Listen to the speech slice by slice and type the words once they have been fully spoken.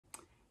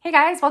Hey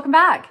guys, welcome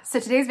back. So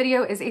today's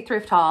video is a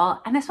thrift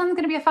haul, and this one's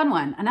gonna be a fun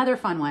one, another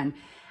fun one.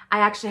 I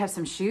actually have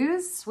some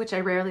shoes, which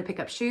I rarely pick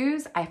up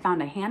shoes. I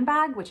found a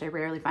handbag, which I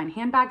rarely find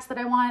handbags that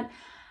I want,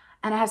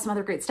 and I have some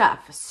other great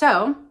stuff.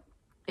 So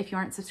if you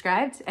aren't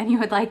subscribed and you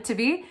would like to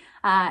be,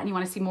 and you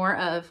wanna see more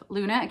of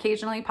Luna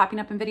occasionally popping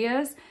up in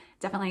videos,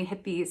 definitely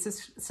hit the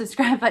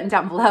subscribe button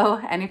down below.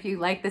 And if you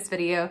like this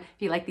video, if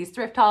you like these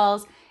thrift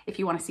hauls, if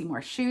you want to see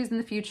more shoes in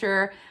the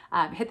future,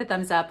 hit the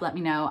thumbs up, let me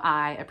know,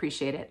 I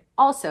appreciate it.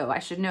 Also, I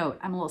should note,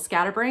 I'm a little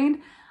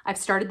scatterbrained. I've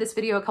started this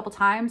video a couple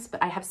times,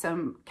 but I have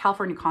some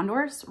California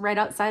condors right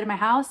outside of my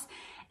house.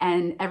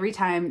 And every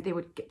time they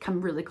would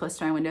come really close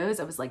to my windows,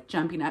 I was like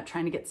jumping up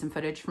trying to get some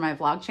footage for my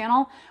vlog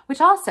channel, which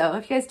also,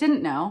 if you guys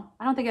didn't know,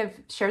 I don't think I've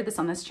shared this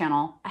on this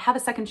channel. I have a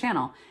second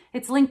channel.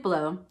 It's linked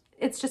below.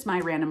 It's just my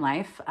random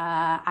life.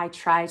 I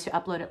try to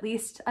upload at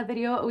least a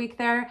video a week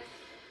there.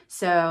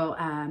 So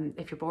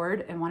if you're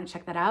bored and want to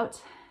check that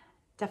out,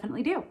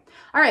 definitely do.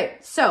 All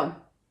right, so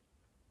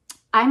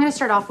I'm gonna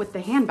start off with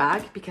the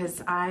handbag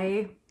because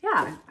I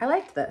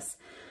liked this.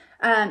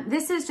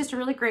 This is just a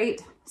really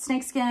great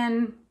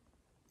snakeskin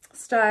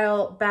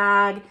style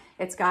bag.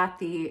 It's got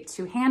the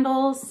two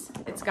handles.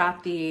 It's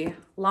got the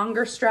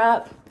longer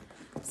strap,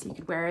 so you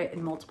could wear it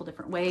in multiple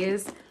different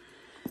ways.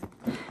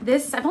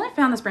 I've only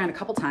found this brand a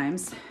couple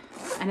times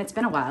and it's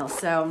been a while,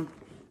 so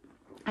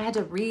I had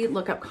to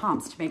re-look up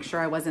comps to make sure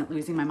I wasn't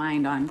losing my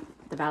mind on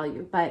the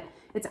value, but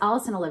it's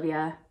Alice and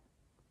Olivia.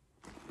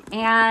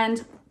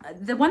 And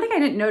the one thing I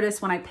didn't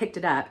notice when I picked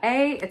it up,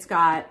 it's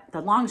got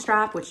the long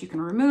strap, which you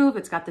can remove.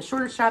 It's got the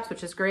shorter straps,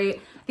 which is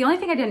great. The only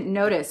thing I didn't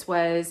notice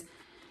was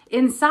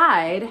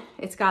inside,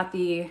 it's got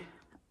the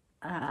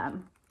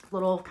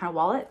little kind of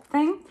wallet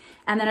thing.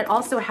 And then it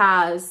also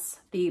has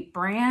the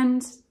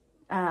brand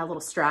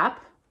little strap.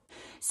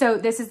 So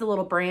this is the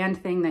little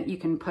brand thing that you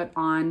can put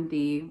on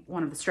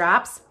one of the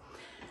straps.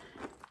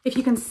 If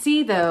you can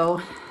see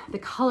though, the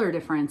color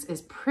difference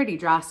is pretty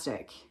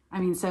drastic. I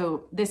mean,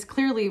 so this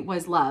clearly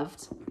was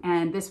loved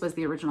and this was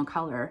the original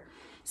color.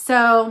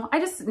 So I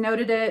just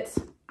noted it.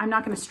 I'm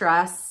not gonna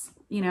stress,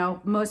 you know,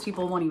 most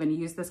people won't even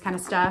use this kind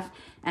of stuff.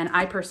 And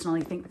I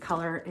personally think the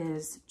color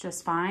is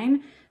just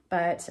fine.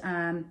 But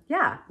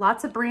yeah,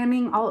 lots of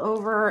branding all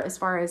over as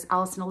far as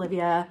Alice and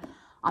Olivia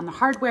on the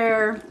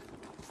hardware.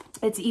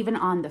 It's even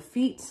on the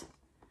feet.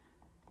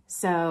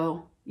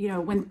 So, you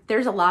know, when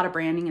there's a lot of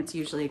branding, it's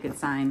usually a good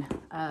sign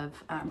of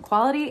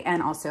quality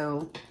and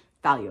also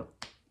value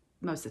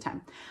most of the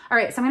time. All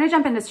right, so I'm gonna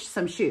jump into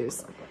some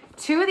shoes.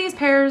 Two of these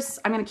pairs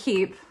I'm gonna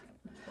keep,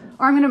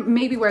 or I'm gonna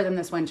maybe wear them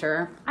this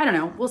winter. I don't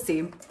know, we'll see.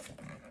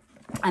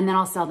 And then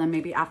I'll sell them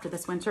maybe after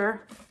this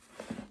winter.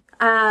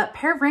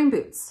 Pair of rain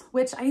boots,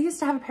 which I used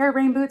to have a pair of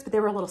rain boots, but they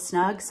were a little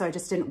snug, so I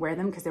just didn't wear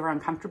them because they were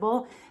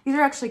uncomfortable. These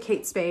are actually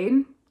Kate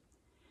Spade,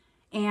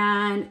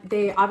 and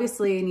they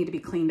obviously need to be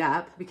cleaned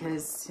up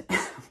because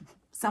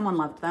someone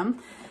loved them,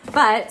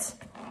 but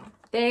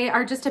they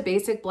are just a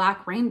basic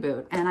black rain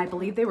boot, and I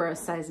believe they were a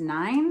size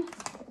 9.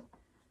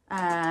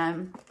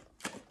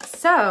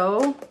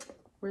 So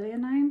were they a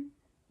 9?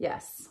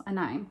 Yes, a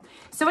 9.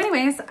 So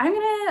anyways, I'm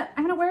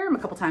gonna wear them a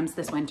couple times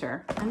this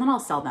winter and then I'll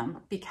sell them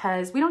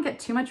because we don't get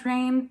too much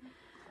rain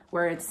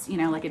where it's, you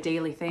know, like a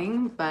daily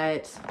thing,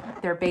 but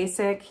they're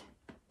basic,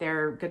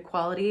 they're good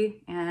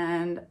quality,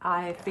 and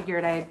I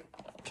figured I'd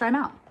try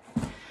them out.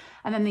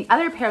 And then the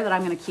other pair that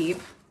I'm gonna keep,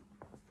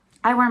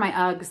 I wear my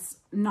Uggs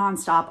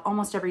nonstop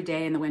almost every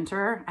day in the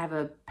winter. I have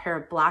a pair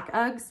of black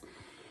Uggs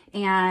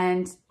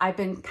and I've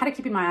been kind of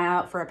keeping my eye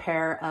out for a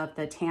pair of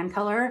the tan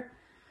color.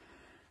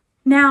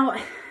 Now,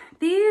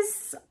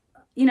 these,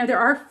 you know, there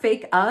are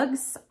fake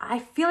Uggs. I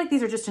feel like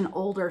these are just an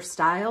older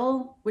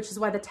style, which is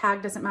why the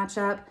tag doesn't match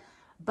up,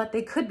 but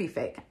they could be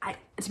fake.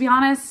 To be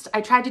honest, I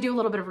tried to do a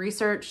little bit of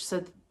research.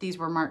 So these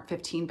were marked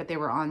 15, but they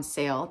were on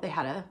sale. They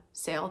had a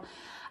sale.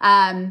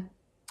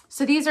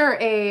 So these are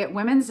a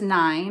women's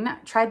 9.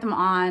 Tried them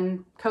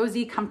on,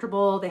 cozy,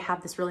 comfortable. They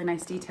have this really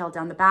nice detail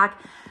down the back.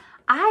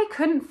 I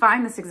couldn't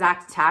find this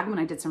exact tag when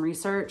I did some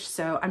research.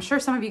 So I'm sure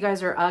some of you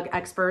guys are Ugg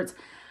experts.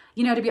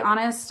 You know, to be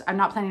honest, I'm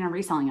not planning on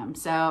reselling them.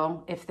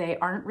 So if they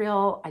aren't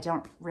real, I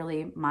don't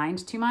really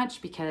mind too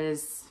much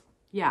because,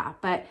 yeah,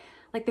 but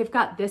like they've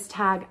got this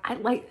tag.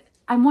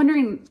 I'm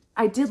wondering,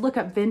 I did look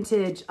up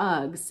vintage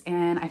Uggs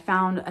and I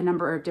found a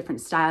number of different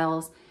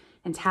styles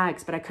and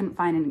tags, but I couldn't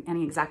find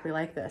any exactly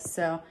like this.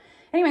 So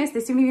anyways, they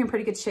seem to be in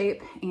pretty good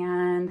shape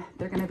and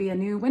they're gonna be a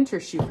new winter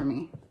shoe for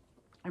me.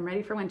 I'm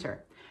ready for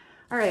winter.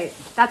 All right,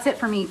 that's it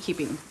for me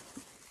keeping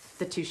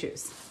the 2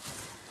 shoes.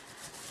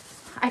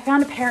 I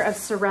found a pair of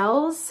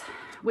Sorels,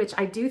 which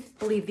I do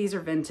believe these are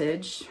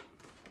vintage,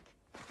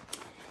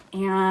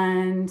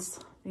 and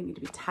they need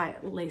to be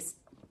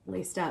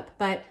laced up,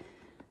 but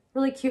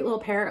really cute little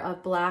pair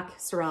of black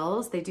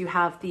Sorels. They do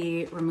have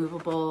the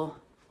removable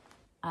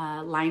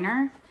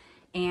liner,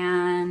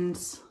 and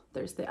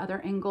there's the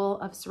other angle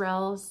of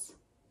Sorels.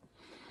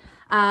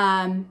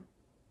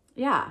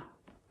 Yeah,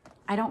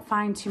 I don't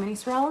find too many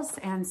Sorels,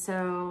 and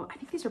so I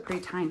think these are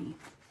pretty tiny.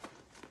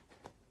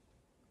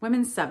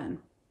 Women's 7.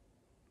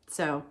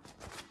 So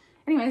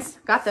anyways,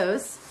 got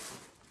those.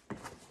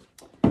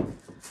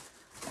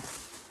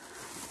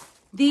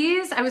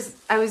 These I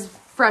was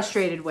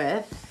frustrated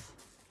with.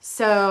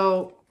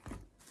 So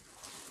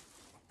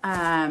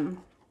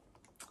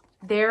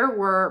there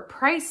were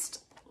price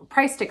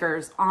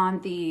stickers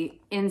on the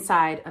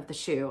inside of the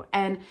shoe.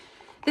 And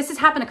this has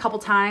happened a couple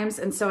times.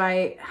 And so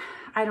I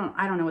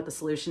don't know what the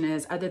solution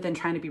is other than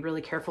trying to be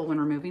really careful when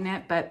removing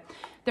it. But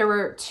there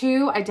were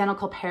two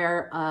identical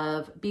pair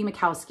of B.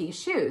 Mikowski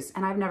shoes.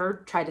 And I've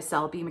never tried to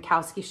sell B.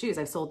 Mikowski shoes.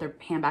 I've sold their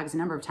handbags a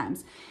number of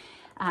times.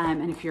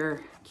 And if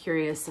you're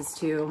curious as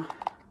to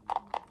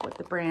what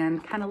the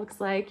brand kind of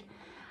looks like.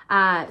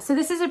 So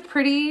this is a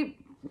pretty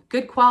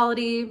good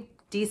quality,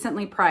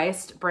 decently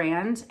priced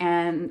brand.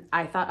 And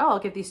I thought, oh, I'll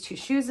give these two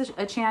shoes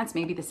a chance.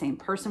 Maybe the same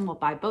person will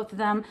buy both of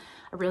them.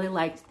 I really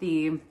liked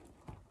the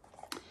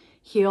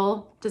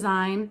heel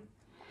design,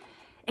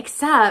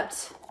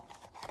 except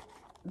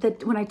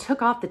that when I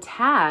took off the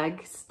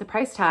tags, the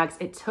price tags,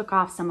 it took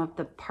off some of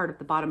the part of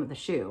the bottom of the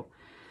shoe,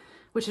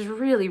 which is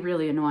really,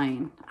 really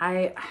annoying.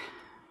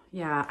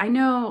 Yeah, I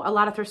know a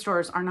lot of thrift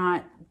stores are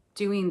not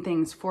doing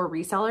things for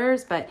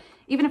resellers, but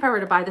even if I were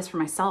to buy this for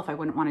myself, I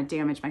wouldn't want to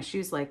damage my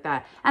shoes like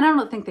that. And I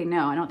don't think they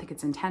know. I don't think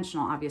it's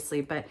intentional,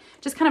 obviously, but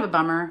just kind of a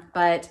bummer.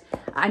 But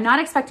I'm not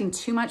expecting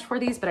too much for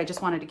these, but I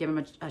just wanted to give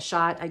them a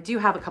shot. I do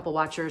have a couple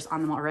watchers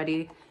on them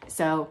already.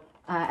 So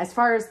as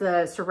far as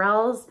the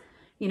Sorels,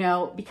 you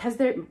know, because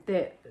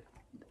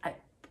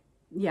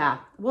yeah,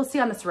 we'll see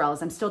on the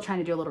Sorels. I'm still trying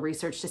to do a little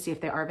research to see if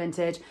they are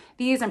vintage.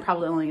 These I'm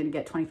probably only going to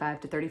get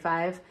 25 to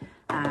 35,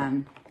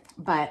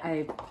 but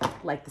I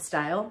like the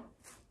style.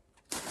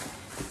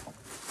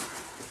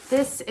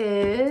 This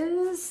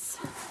is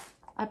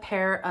a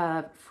pair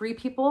of Free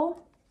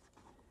People,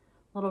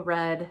 little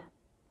red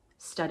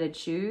studded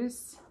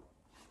shoes.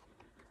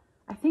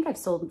 I think I've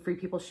sold Free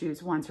People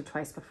shoes once or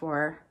twice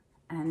before,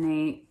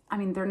 and I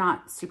mean, they're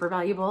not super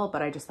valuable,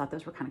 but I just thought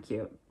those were kind of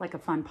cute, like a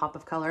fun pop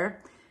of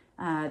color.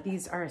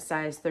 These are a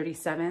size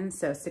 37,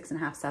 so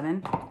 6.5,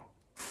 7.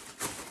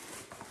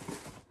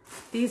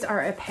 These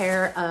are a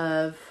pair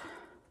of,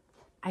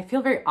 I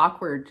feel very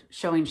awkward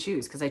showing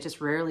shoes because I just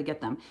rarely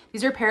get them.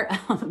 These are a pair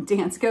of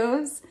Dance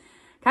Goes,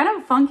 kind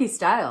of a funky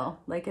style,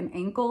 like an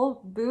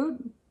ankle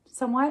boot,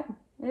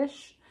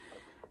 somewhat-ish.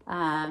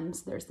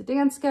 So there's the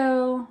Dance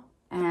Go,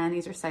 and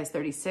these are size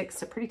 36,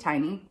 so pretty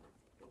tiny.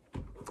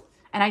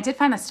 And I did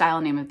find the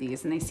style name of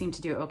these, and they seem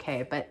to do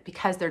okay, but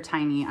because they're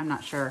tiny, I'm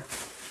not sure.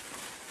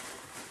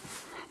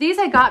 These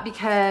I got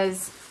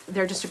because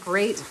they're just a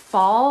great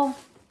fall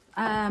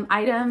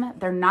item.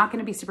 They're not going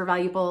to be super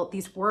valuable.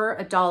 These were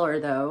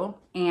 $1 though,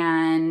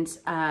 and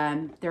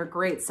they're a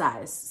great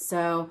size.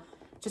 So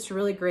just a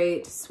really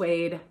great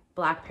suede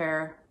black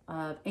pair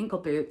of ankle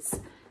boots.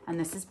 And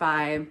this is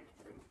by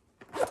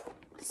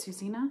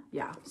Susina.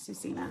 Yeah,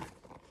 Susina.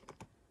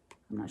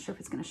 I'm not sure if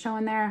it's going to show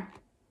in there,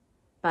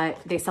 but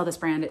they sell this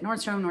brand at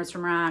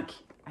Nordstrom Rack.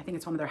 I think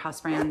it's one of their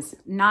house brands.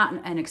 Not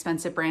an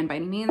expensive brand by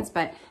any means,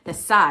 but the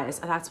size,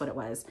 that's what it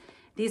was.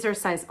 These are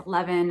size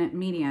 11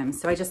 medium.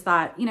 So I just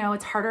thought, you know,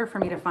 it's harder for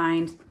me to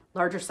find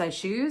larger size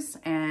shoes,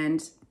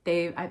 and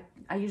I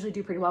usually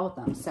do pretty well with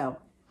them. So,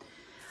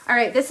 all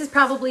right, this is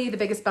probably the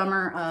biggest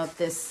bummer of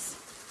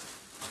this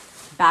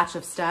batch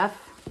of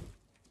stuff.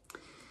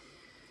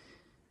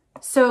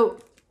 So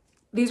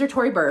these are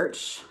Tory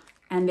Burch,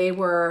 and they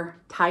were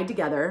tied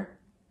together.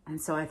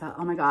 And so I thought,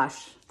 oh my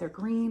gosh, they're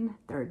green,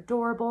 they're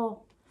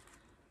adorable.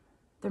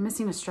 They're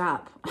missing a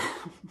strap.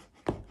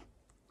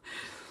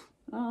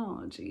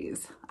 Oh,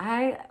 geez.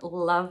 I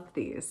love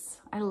these.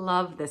 I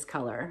love this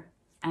color.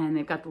 And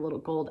they've got the little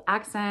gold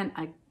accent.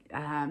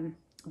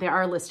 They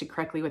are listed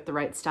correctly with the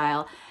right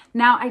style.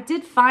 Now, I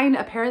did find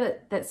a pair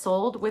that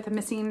sold with a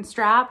missing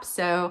strap,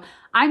 so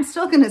I'm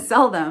still going to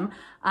sell them.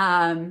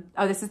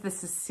 Oh, this is the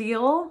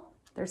Cecile.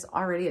 There's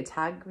already a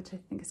tag, which I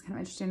think is kind of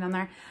interesting down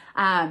there.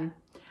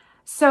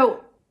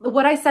 So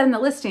what I said in the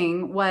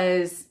listing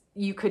was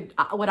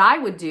what I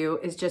would do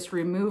is just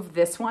remove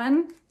this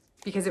one,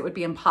 because it would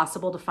be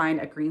impossible to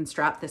find a green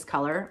strap this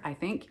color, I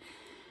think.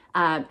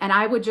 And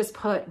I would just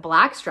put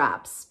black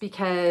straps,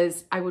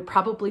 because I would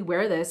probably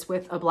wear this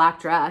with a black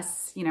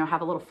dress, you know,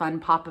 have a little fun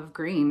pop of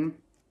green.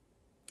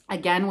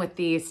 Again, with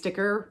the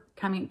sticker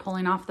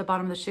pulling off the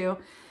bottom of the shoe.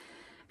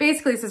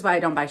 Basically, this is why I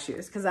don't buy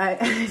shoes, because I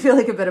feel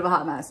like a bit of a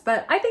hot mess.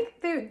 But I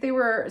think they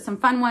were some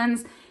fun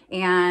ones.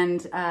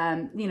 And,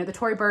 you know, the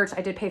Tory Burch,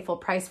 I did pay full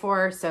price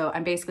for, so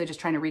I'm basically just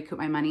trying to recoup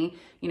my money.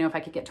 You know, if I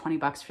could get 20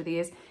 bucks for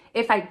these.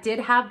 If I did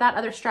have that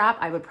other strap,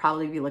 I would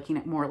probably be looking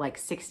at more like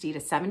 60 to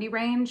 70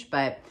 range,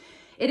 but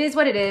it is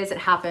what it is. It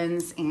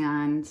happens.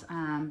 And,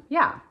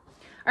 yeah.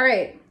 All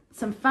right.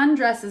 Some fun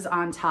dresses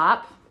on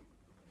top.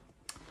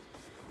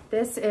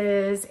 This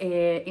is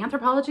a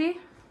Anthropologie.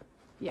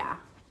 Yeah.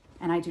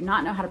 And I do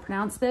not know how to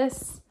pronounce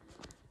this,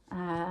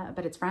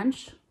 but it's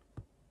French.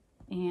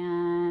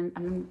 And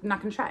I'm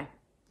not gonna try.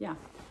 Yeah,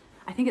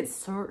 I think it's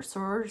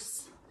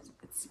Source.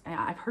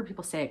 Yeah, I've heard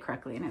people say it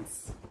correctly, and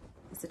it's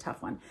a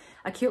tough one.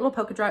 A cute little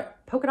polka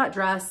dot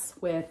dress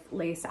with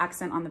lace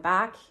accent on the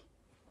back,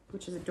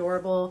 which is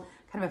adorable.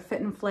 Kind of a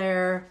fit and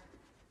flare.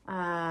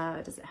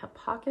 Does it have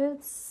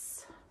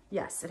pockets?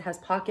 Yes, it has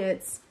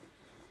pockets.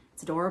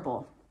 It's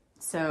adorable.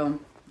 So,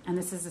 and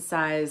this is a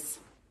size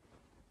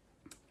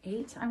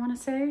 8, I want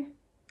to say.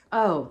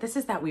 Oh, this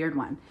is that weird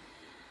one.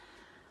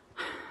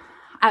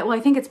 Well, I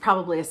think it's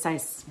probably a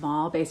size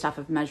small based off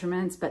of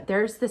measurements, but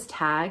there's this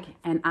tag,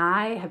 and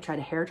I have tried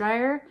a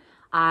hairdryer.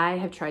 I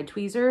have tried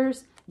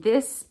tweezers.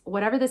 This,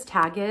 whatever this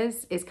tag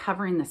is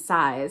covering the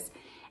size,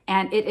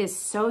 and it is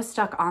so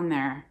stuck on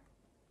there.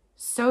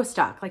 So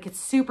stuck, like it's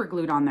super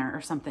glued on there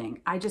or something.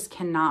 I just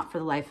cannot for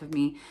the life of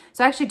me.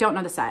 So I actually don't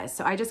know the size.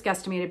 So I just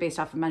guesstimated based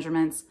off of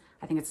measurements.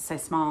 I think it's a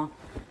size small,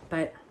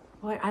 but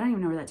boy, I don't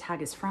even know where that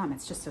tag is from.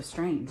 It's just so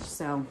strange.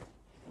 So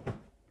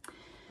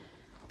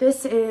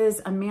this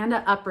is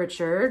Amanda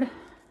Uprichard.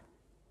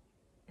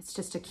 It's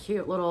just a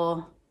cute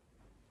little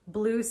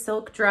blue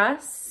silk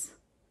dress,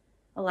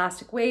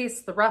 elastic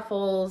waist, the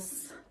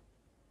ruffles,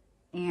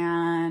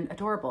 and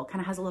adorable. Kind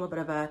of has a little bit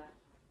of a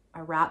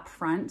wrap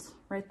front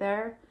right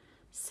there.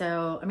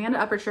 So Amanda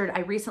Uprichard,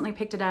 I recently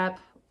picked it up,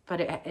 but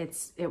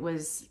it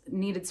was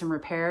needed some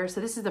repair. So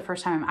this is the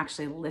first time I'm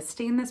actually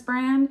listing this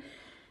brand,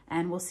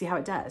 and we'll see how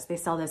it does. They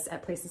sell this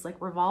at places like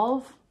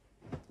Revolve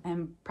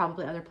and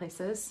probably other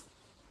places.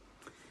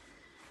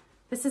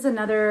 This is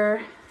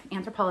another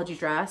Anthropologie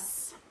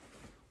dress,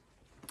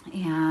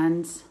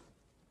 and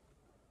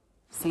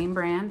same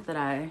brand that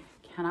I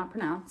cannot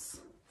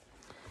pronounce.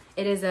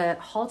 It is a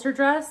halter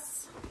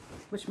dress,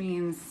 which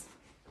means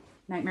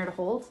nightmare to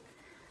hold.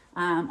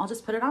 I'll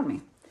just put it on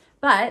me,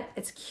 but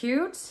it's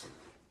cute.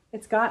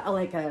 It's got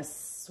like a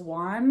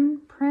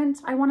swan print,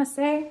 I want to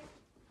say.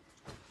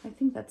 I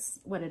think that's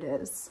what it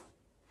is.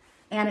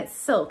 And it's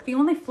silk. The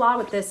only flaw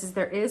with this is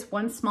there is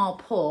one small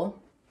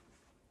pull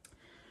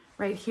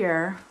right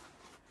here,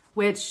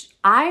 which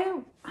I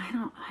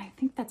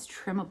think that's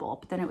trimmable,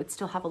 but then it would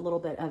still have a little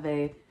bit of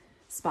a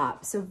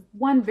spot. So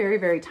one very,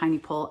 very tiny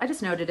pull. I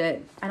just noted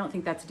it. I don't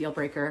think that's a deal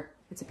breaker.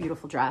 It's a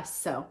beautiful dress.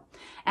 So,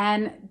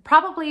 and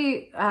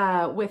probably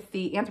with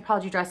the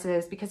Anthropologie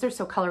dresses, because they're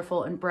so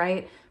colorful and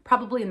bright,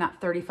 probably in that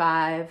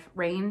 35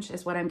 range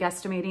is what I'm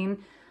guesstimating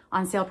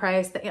on sale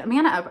price. The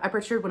Amanda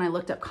Uprichard, when I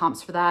looked up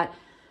comps for that,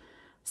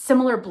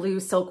 similar blue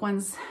silk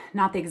ones,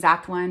 not the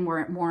exact one,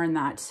 were more in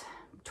that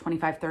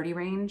 25-30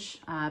 range.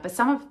 But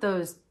some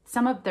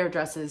of their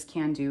dresses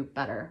can do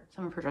better.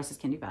 Some of her dresses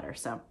can do better.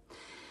 So,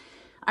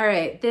 all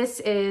right,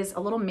 this is a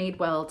little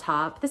Madewell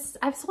top.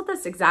 I've sold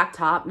this exact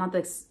top, not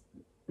this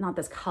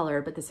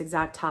color, but this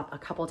exact top a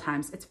couple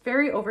times. It's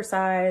very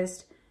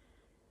oversized.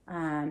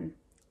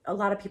 A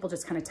lot of people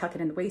just kind of tuck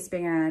it in the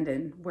waistband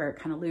and wear it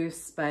kind of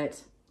loose,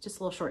 but just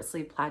a little short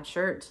sleeve plaid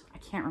shirt. I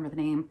can't remember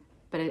the name,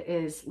 but it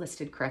is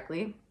listed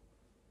correctly.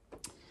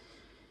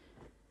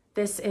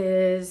 This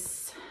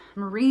is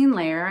Marine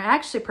Layer. I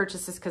actually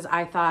purchased this because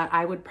I thought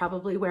I would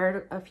probably wear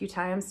it a few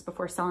times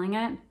before selling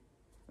it,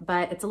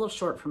 but it's a little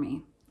short for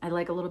me. I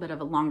like a little bit of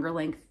a longer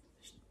length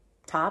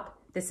top.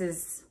 This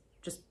is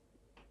just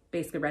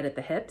basically right at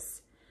the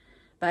hips,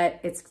 but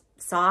it's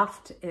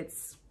soft,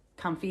 it's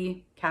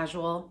comfy,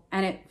 casual,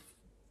 and it,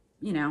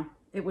 you know,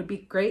 it would be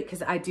great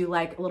because I do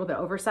like a little bit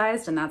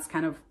oversized, and that's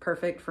kind of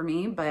perfect for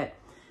me, but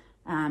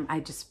I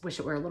just wish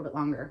it were a little bit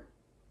longer.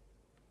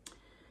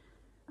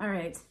 All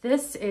right,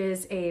 this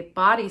is a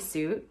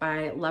bodysuit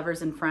by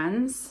Lovers and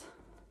Friends.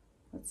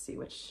 Let's see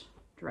which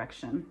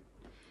direction.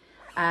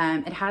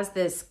 It has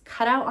this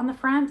cutout on the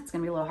front. It's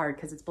gonna be a little hard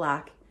because it's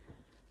black,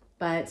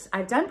 but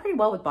I've done pretty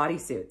well with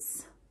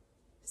bodysuits.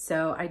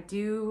 So I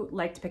do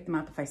like to pick them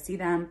up if I see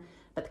them,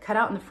 but the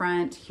cutout in the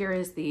front, here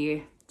is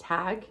the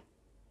tag.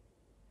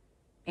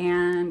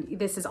 And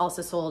this is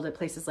also sold at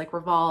places like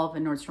Revolve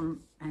and Nordstrom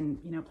and,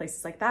 you know,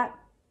 places like that.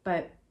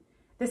 But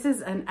this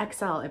is an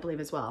XL, I believe,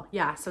 as well.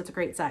 Yeah, so it's a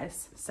great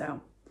size. So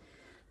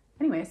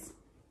anyways,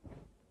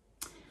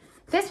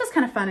 this was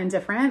kind of fun and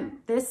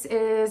different. This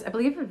is, I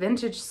believe, a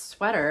vintage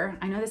sweater.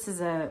 I know this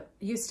is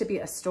used to be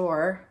a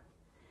store,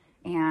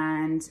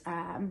 and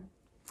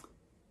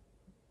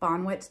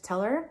Bonwit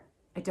Teller.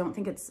 I don't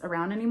think it's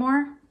around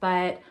anymore,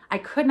 but I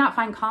could not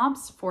find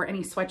comps for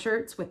any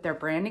sweatshirts with their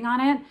branding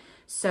on it.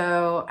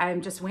 So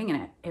I'm just winging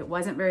it. It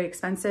wasn't very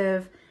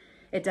expensive.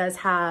 It does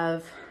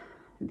have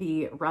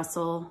the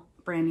Russell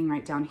branding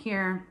right down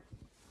here.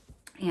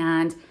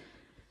 And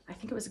I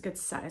think it was a good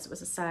size. It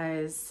was a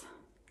size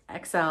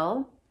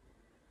XL.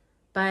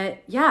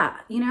 But yeah,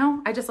 you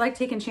know, I just like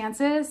taking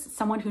chances.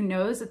 Someone who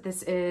knows that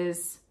this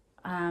is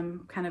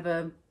kind of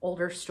a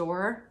older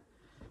store,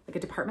 like a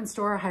department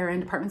store, a higher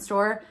end department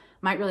store,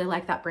 might really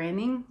like that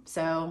branding.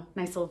 So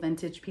nice little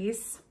vintage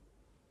piece.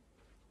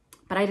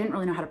 But I didn't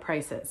really know how to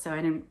price it. So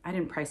I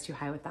didn't price too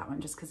high with that one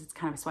just because it's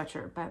kind of a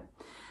sweatshirt. But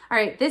all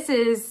right, this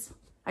is,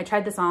 I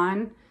tried this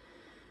on.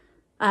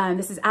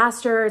 This is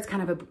Aster. It's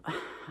kind of a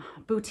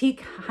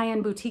boutique,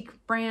 high-end boutique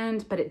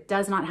brand, but it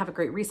does not have a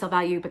great resale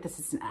value. But this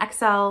is an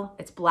XL.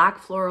 It's black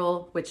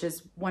floral, which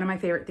is one of my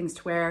favorite things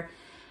to wear.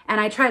 And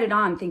I tried it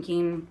on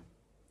thinking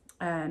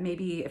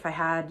maybe if I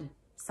had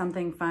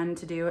something fun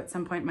to do at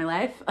some point in my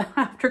life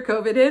after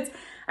COVID hits,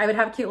 I would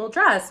have a cute little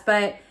dress.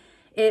 But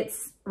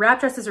wrap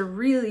dresses are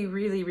really,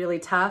 really, really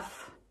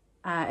tough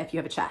if you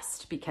have a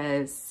chest,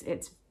 because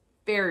it's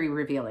very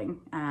revealing.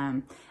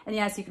 And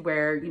yes, you could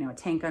wear, you know, a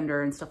tank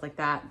under and stuff like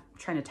that. I'm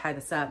trying to tie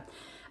this up,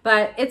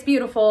 but it's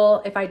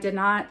beautiful. If I did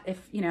not,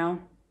 if I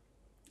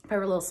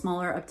were a little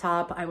smaller up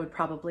top, I would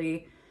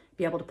probably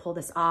be able to pull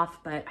this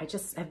off, but I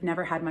just have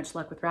never had much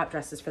luck with wrap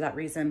dresses for that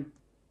reason.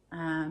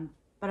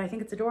 But I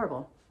think it's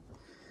adorable.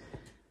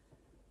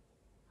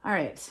 All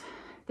right,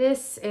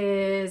 this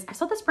is, I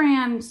saw this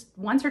brand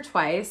once or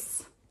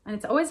twice, and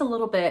it's always a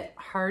little bit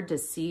hard to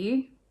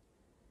see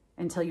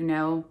until you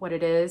know what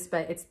it is,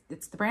 but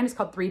the brand is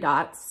called 3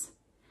 Dots.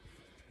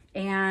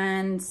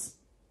 And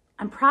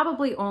I'm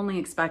probably only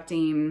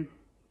expecting,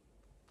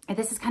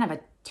 this is kind of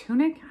a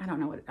tunic. I don't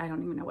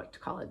even know what to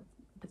call it,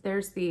 but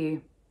there's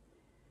the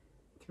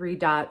 3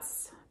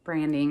 Dots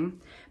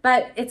branding,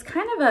 but it's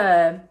kind of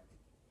a,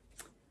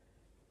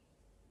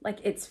 like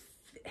I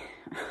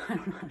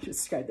don't know how to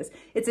describe this.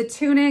 It's a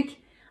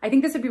tunic. I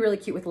think this would be really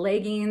cute with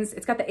leggings.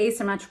 It's got the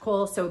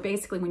asymmetrical, so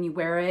basically when you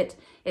wear it,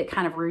 it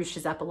kind of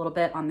ruches up a little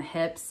bit on the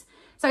hips.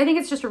 So I think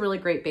it's just a really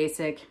great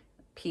basic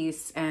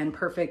piece and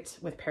perfect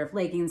with a pair of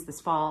leggings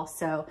this fall.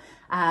 So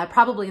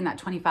probably in that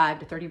 25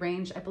 to 30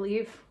 range, I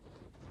believe.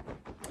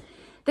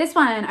 This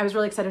one I was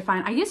really excited to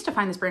find. I used to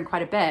find this brand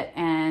quite a bit,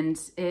 and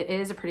it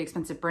is a pretty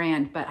expensive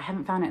brand, but I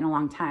haven't found it in a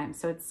long time.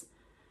 So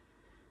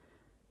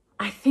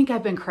I think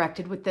I've been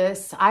corrected with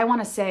this. I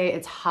want to say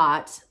it's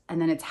Haute, and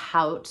then it's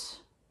Haute.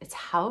 It's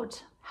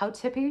Haute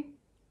Hippie?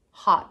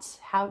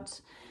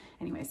 Haute.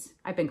 Anyways,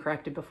 I've been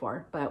corrected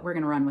before, but we're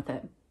going to run with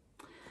it.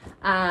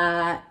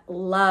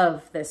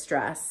 Love this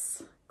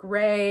dress.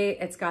 Gray.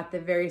 It's got the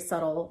very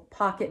subtle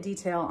pocket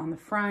detail on the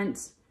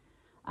front.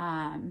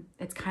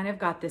 It's kind of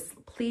got this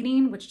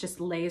pleating, which just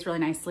lays really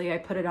nicely. I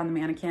put it on the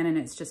mannequin and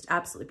it's just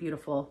absolutely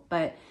beautiful,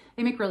 but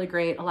they make really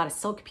great, a lot of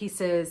silk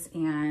pieces,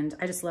 and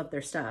I just love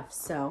their stuff.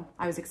 So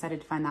I was excited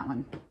to find that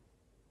one.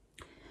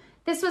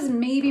 This was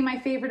maybe my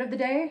favorite of the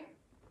day.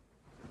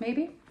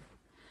 Maybe.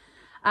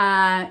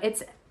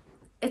 It's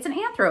an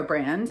Anthro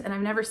brand, and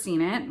I've never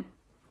seen it,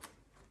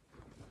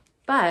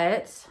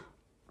 but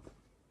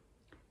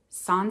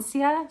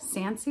Sansia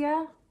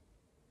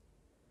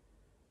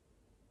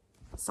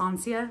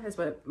is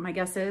what my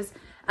guess is.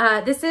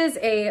 This is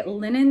a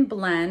linen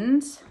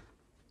blend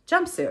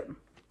jumpsuit.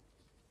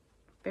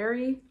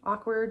 Very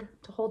awkward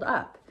to hold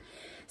up.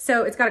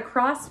 So it's got a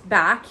cross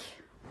back.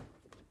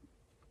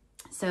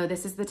 So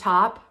this is the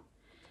top.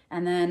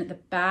 And then the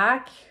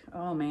back,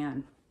 oh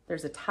man,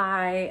 there's a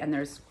tie and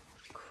there's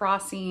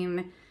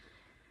crossing,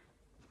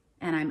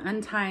 and I'm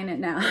untying it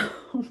now.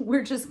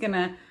 We're just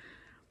gonna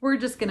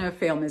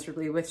fail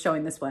miserably with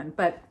showing this one.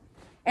 But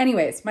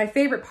anyways, my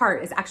favorite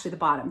part is actually the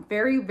bottom.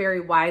 Very, very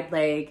wide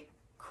leg,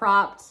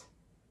 cropped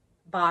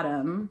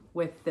bottom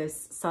with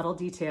this subtle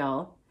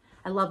detail.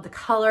 I love the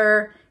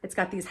color. It's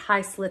got these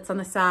high slits on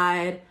the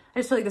side. I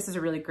just feel like this is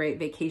a really great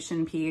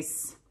vacation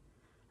piece.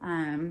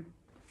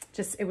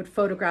 It would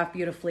photograph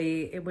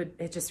beautifully.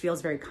 It just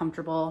feels very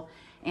comfortable.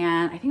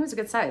 And I think it was a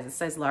good size. It's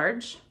size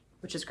large,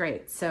 which is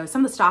great. So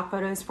some of the stock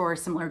photos for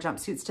similar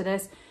jumpsuits to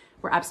this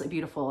were absolutely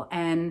beautiful.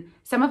 And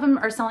some of them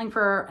are selling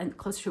for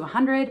closer to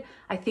 100.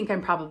 I think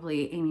I'm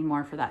probably aiming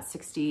more for that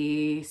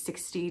 60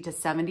 to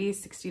 70,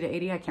 60 to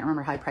 80. I can't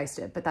remember how I priced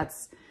it, but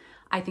that's,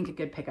 I think, a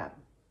good pickup.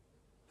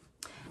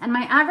 And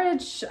my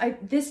average,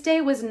 this day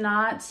was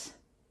not,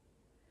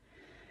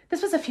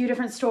 this was a few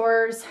different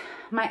stores.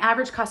 My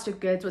average cost of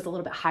goods was a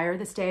little bit higher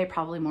this day,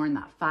 probably more in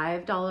that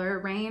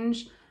 $5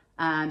 range.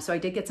 So I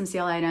did get some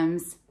sale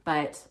items,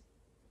 but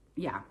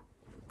yeah.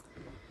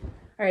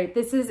 All right,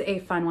 this is a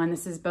fun one.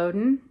 This is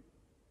Blvd,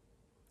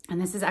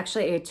 and this is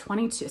actually a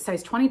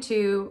size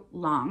 22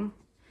 long.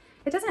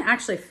 It doesn't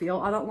actually feel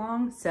all that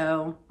long.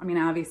 So, I mean,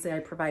 obviously I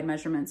provide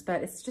measurements,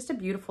 but it's just a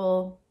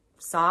beautiful,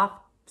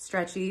 soft,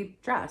 stretchy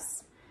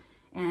dress.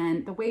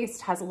 And the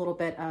waist has a little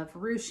bit of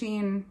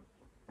ruching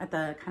at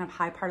the kind of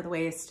high part of the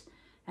waist.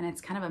 And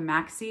it's kind of a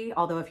maxi,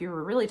 although if you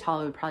were really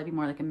tall, it would probably be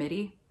more like a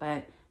midi,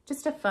 but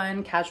just a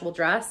fun casual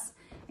dress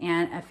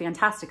and a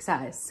fantastic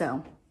size.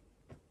 So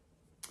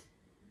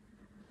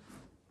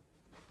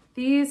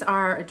these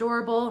are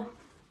adorable.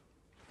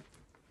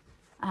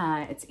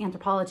 It's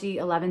Anthropologie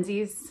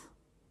 11sies.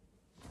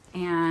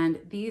 And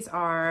these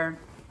are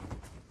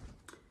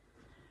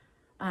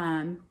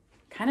kind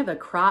of a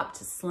cropped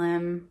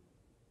slim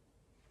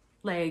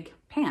leg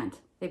pant.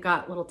 They've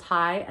got a little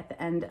tie at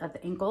the end of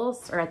the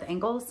ankles, or at the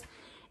ankles,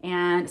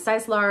 and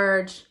size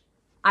large.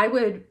 I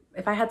would,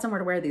 if I had somewhere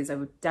to wear these, I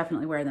would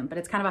definitely wear them, but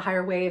it's kind of a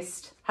higher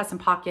waist, has some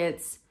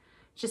pockets,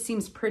 just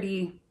seems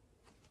pretty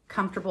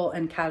comfortable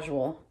and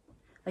casual.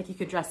 Like you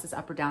could dress this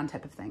up or down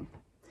type of thing.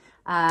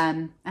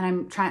 And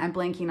I'm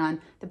blanking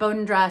on the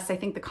Blvd dress. I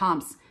think the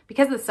comps,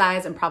 because of the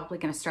size, I'm probably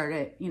going to start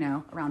at,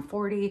 around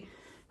 40,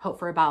 hope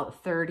for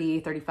about 30,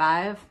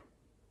 35.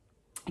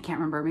 I can't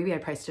remember. Maybe I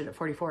priced it at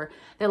 44.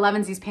 The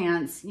 11sies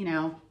pants,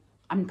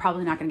 I'm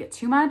probably not going to get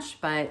too much,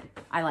 but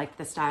I like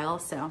the style.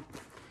 So,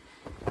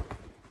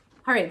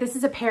 all right, this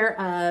is a pair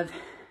of,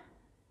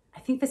 I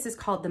think this is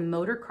called the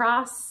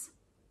Motocross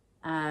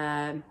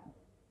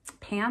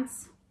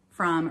pants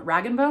from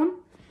Rag & Bone.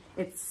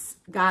 It's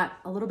got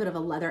a little bit of a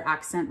leather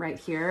accent right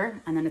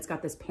here, and then it's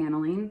got this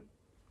paneling,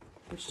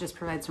 which just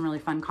provides some really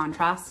fun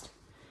contrast.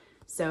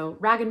 So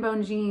rag and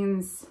bone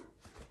jeans,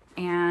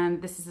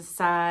 and this is a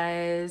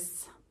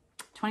size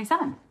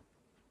 27.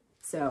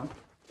 So,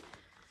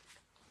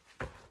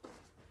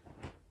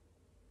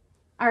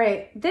 all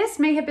right, this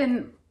may have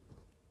been,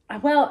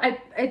 well,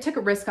 I took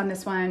a risk on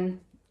this one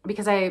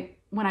because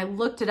when I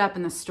looked it up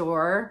in the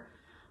store,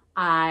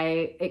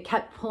 it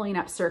kept pulling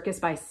up Circus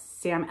by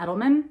Sam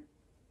Edelman,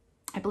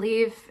 I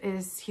believe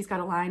he's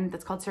got a line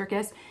that's called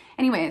Circus.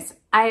 Anyways,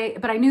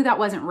 but I knew that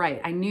wasn't right.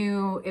 I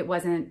knew it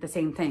wasn't the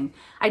same thing.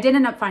 I did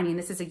end up finding,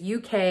 this is a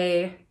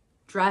UK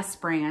dress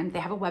brand. They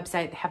have a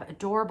website, they have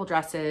adorable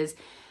dresses,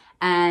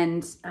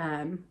 and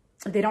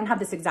they don't have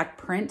this exact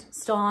print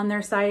still on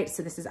their site.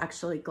 So this is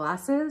actually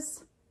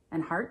glasses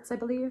and hearts, I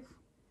believe.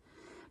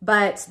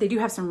 But they do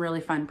have some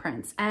really fun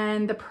prints.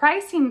 And the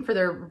pricing for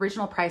their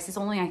original price is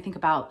only, I think,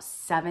 about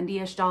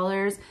 $70-ish.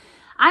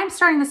 I'm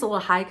starting this a little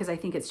high because I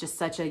think it's just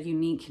such a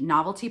unique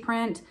novelty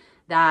print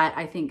that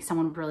I think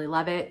someone would really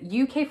love it.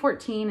 UK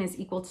 14 is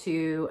equal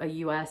to a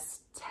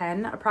US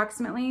 10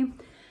 approximately,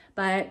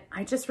 but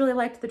I just really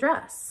liked the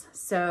dress.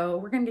 So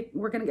we're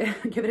gonna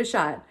give it a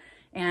shot.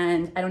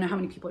 And I don't know how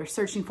many people are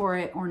searching for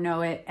it or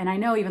know it. And I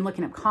know even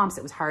looking up comps,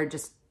 it was hard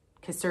just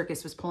because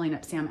Circus was pulling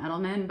up Sam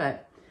Edelman,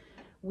 but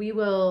we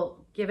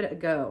will give it a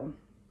go.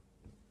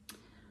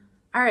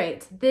 All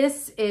right,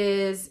 this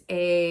is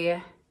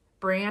a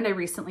brand I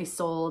recently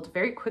sold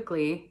very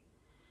quickly,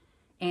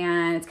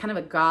 and it's kind of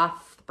a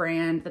goth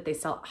brand that they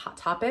sell at Hot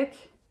Topic.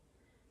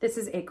 This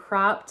is a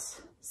cropped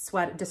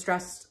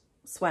distressed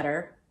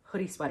sweater,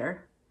 hoodie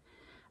sweater.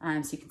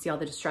 So you can see all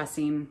the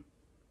distressing,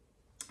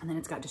 and then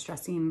it's got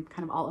distressing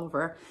kind of all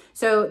over.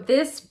 So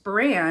this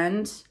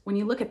brand, when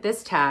you look at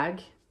this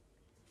tag,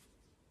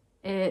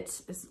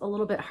 it is a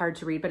little bit hard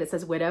to read, but it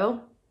says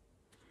Widow.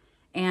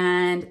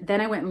 And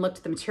then I went and looked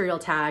at the material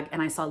tag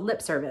and I saw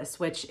Lip Service,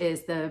 which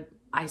is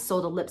I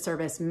sold a Lip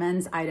Service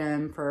men's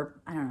item for,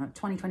 I don't know,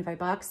 20, 25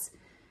 bucks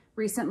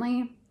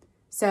recently.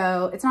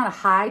 So it's not a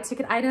high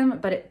ticket item,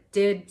 but it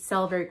did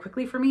sell very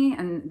quickly for me.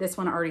 And this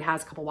one already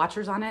has a couple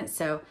watchers on it.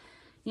 So,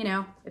 you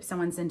know, if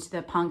someone's into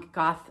the punk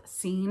goth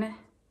scene,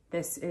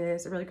 this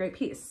is a really great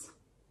piece.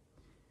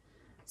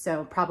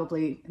 So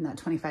probably in that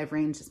 25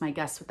 range is my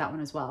guess with that one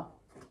as well.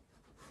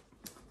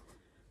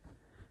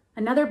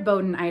 Another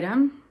Bowden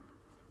item,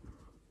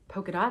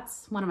 polka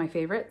dots, one of my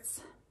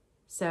favorites.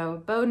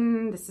 So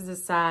Bowden, this is a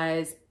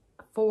size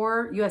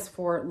 4, US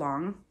 4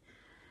 long.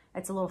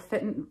 It's a little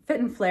fit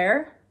and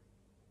flare,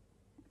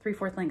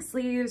 3/4 length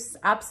sleeves,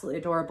 absolutely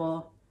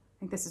adorable. I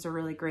think this is a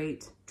really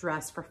great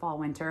dress for fall,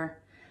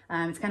 winter.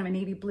 It's kind of a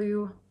navy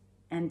blue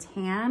and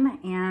tan,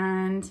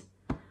 and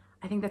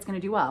I think that's gonna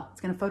do well.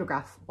 It's gonna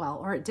photograph well,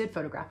 or it did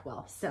photograph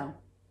well, so.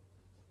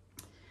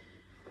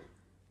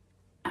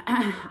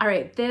 All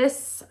right,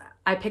 this,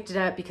 I picked it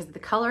up because of the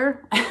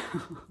color.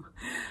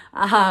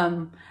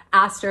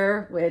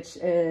 Aster, which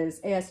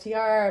is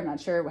ASTR, I'm not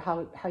sure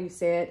how you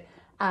say it.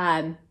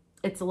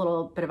 It's a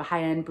little bit of a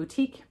high-end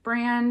boutique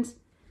brand.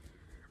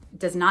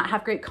 Does not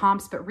have great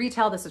comps, but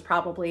retail, this is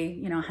probably,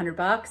 you know, 100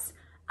 bucks.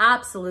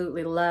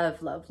 Absolutely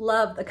love, love,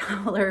 love the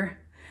color.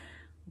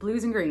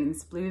 Blues and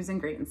greens, blues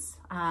and greens.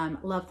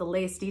 Love the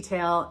lace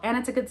detail, and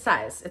it's a good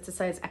size. It's a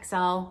size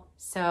XL,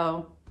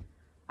 so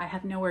I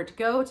have nowhere to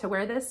go to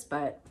wear this,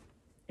 but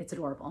it's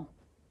adorable.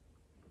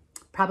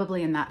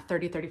 Probably in that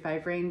 30,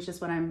 35 range is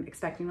what I'm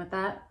expecting with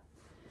that.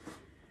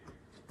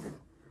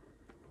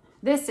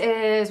 This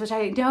is, which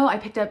I know I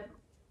picked up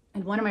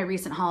in one of my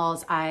recent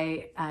hauls.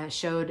 I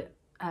showed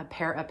a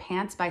pair of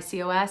pants by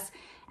COS,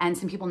 and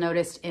some people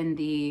noticed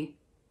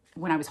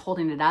when I was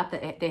holding it up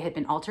that they had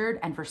been altered,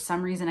 and for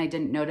some reason I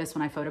didn't notice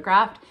when I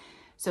photographed.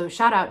 So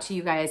shout out to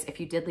you guys if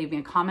you did leave me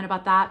a comment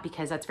about that,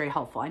 because that's very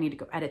helpful. I need to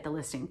go edit the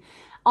listing.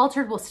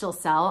 Altered will still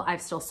sell.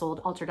 I've still sold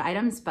altered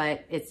items,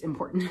 but it's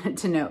important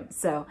to note.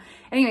 So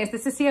anyways,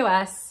 this is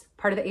COS,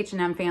 part of the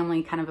H&M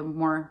family, kind of a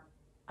more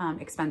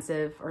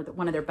expensive, or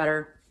one of their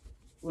better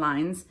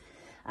lines.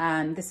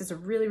 This is a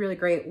really, really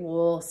great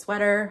wool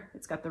sweater.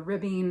 It's got the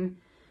ribbing.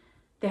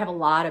 They have a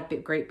lot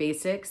of great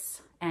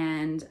basics.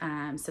 And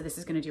so this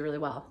is gonna do really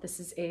well. This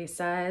is a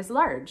size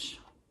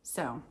large.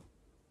 So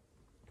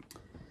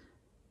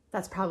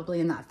that's probably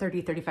in that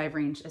 30, 35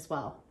 range as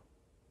well.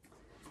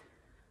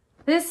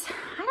 This,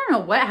 I don't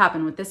know what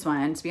happened with this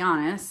one, to be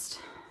honest.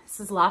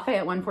 This is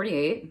Lafayette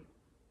 148,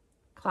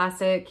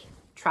 classic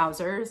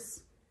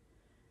trousers.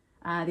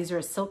 These are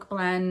a silk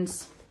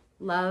blend.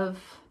 Love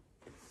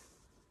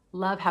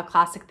how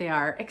classic they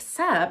are,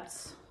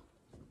 except,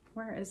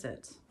 where is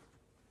it?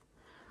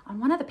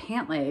 On one of the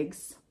pant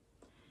legs,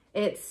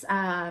 it's,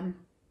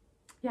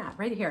 yeah,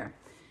 right here.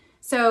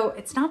 So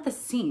it's not the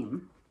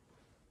seam.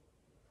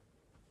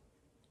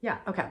 Yeah,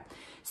 okay.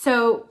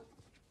 So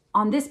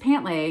on this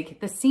pant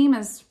leg, the seam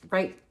is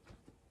right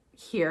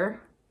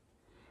here.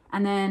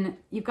 And then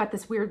you've got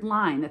this weird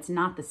line that's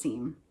not the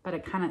seam, but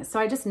it kind of, so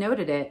I just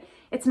noted it.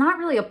 It's not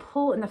really a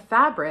pull in the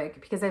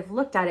fabric because I've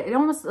looked at it.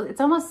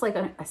 It's almost like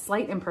a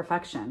slight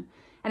imperfection.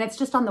 and it's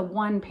just on the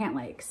one pant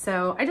leg.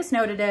 So I just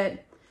noted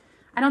it.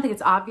 I don't think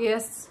it's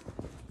obvious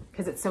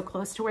because it's so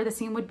close to where the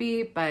seam would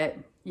be, but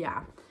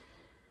yeah.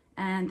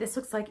 And this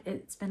looks like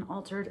it's been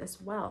altered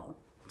as well,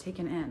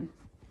 taken in,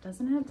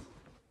 doesn't it?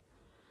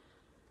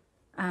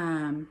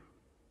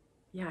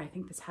 Yeah, I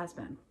think this has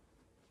been.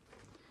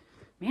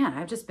 Man,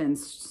 I've just been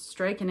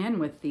striking in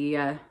with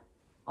the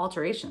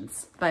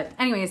alterations. But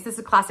anyways, this is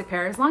a classic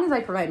pair. As long as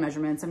I provide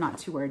measurements, I'm not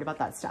too worried about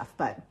that stuff,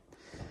 but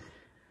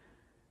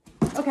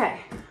okay.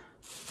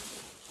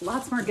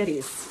 Lots more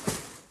goodies.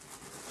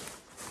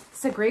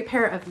 It's a great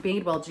pair of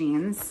Madewell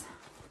jeans,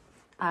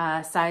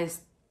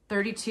 size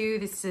 32.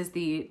 This is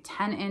the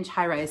 10-inch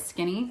high-rise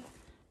skinny.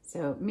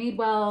 So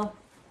Madewell,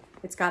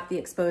 it's got the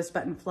exposed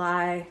button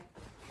fly,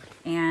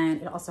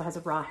 and it also has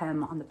a raw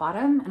hem on the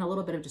bottom and a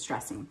little bit of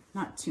distressing.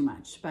 Not too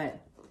much, but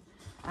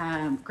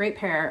great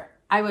pair.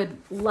 I would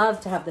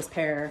love to have this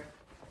pair.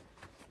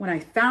 When I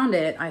found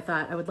it, I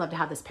thought I would love to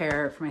have this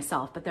pair for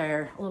myself, but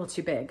they're a little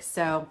too big.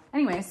 So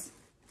anyways,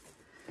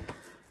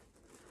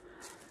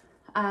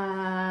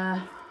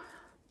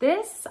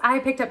 this I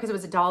picked up because it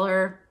was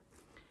 $1.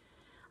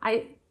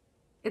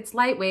 It's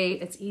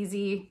lightweight, it's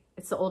easy.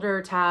 It's the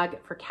older tag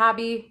for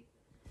cabbie.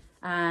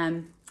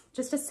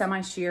 Just a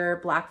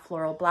semi-sheer black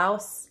floral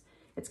blouse.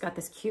 It's got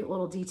this cute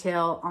little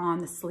detail on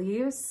the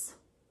sleeves,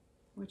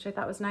 which I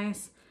thought was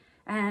nice.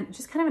 And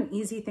just kind of an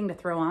easy thing to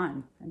throw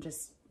on and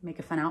just make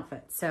a fun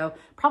outfit. So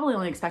probably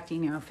only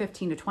expecting,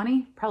 15 to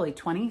 20, probably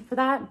 20 for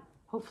that,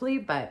 hopefully,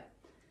 but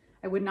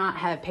I would not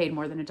have paid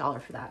more than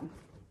 $1 for that.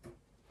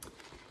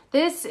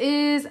 This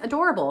is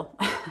adorable.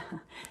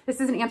 This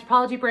is an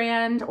Anthropologie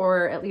brand,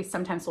 or at least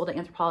sometimes sold at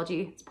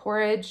Anthropologie. It's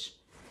Porridge.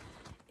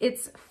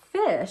 It's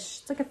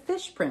fish. It's like a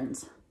fish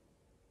print.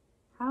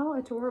 How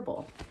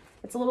adorable.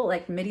 It's a little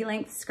like midi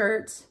length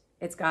skirt.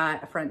 It's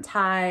got a front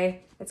tie.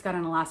 It's got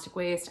an elastic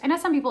waist. I know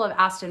some people have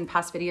asked in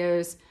past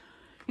videos,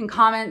 in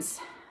comments,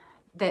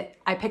 that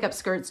I pick up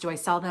skirts. Do I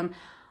sell them?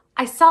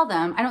 I sell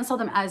them. I don't sell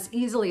them as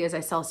easily as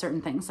I sell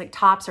certain things. Like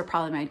tops are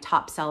probably my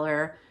top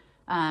seller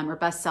or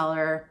best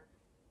seller.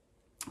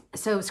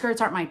 So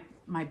skirts aren't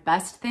my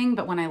best thing,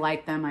 but when I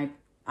like them,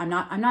 I'm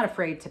not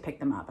afraid to pick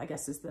them up, I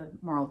guess is the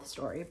moral of the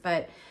story.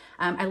 But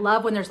I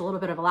love when there's a little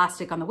bit of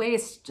elastic on the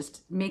waist,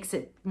 just makes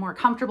it more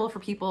comfortable for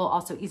people,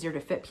 also easier to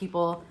fit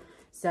people.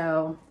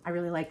 So I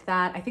really like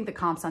that. I think the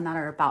comps on that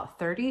are about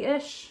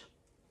 30-ish.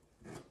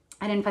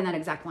 I didn't find that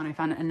exact one. I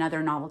found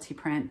another novelty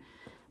print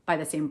by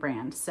the same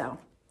brand. So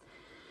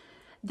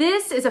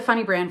this is a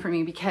funny brand for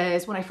me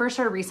because when I first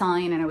started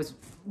reselling, and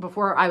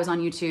before I was on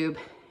YouTube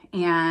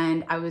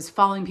and I was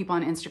following people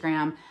on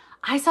Instagram,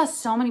 I saw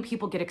so many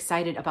people get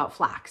excited about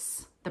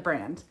Flax, the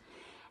brand,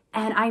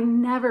 and I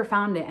never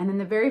found it. And then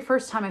the very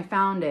first time I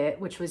found it,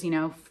 which was,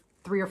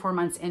 3 or 4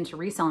 months into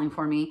reselling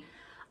for me,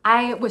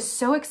 I was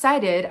so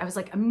excited. I was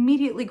like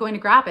immediately going to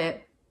grab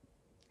it.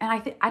 And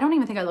I don't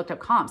even think I looked up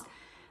comps,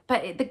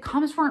 but the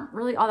comps weren't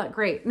really all that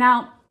great.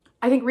 Now,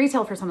 I think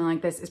retail for something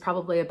like this is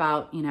probably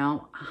about,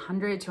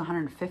 100 to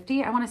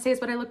 150, I want to say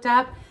is what I looked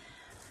up.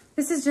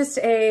 This is just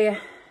a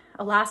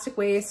elastic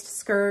waist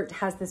skirt,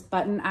 has this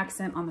button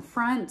accent on the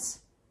front,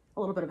 a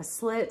little bit of a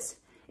slit.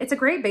 It's a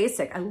great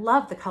basic. I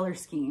love the color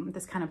scheme,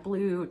 this kind of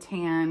blue,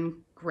 tan,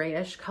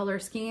 grayish color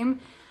scheme.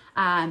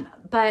 And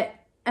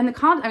the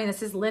comps,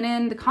 this is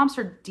linen. The comps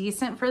are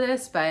decent for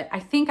this, but I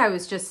think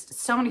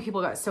so many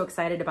people got so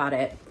excited about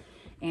it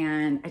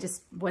and I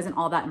just wasn't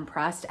all that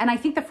impressed. And I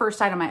think the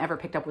first item I ever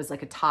picked up was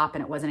like a top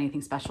and it wasn't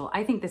anything special.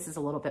 I think this is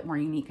a little bit more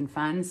unique and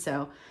fun.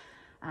 So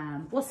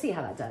we'll see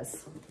how that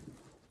does.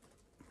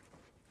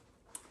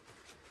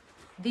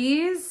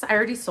 These I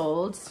already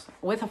sold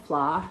with a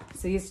flaw.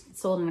 So these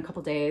sold in a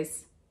couple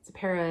days. It's a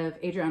pair of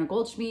Adriana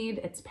Goldschmied.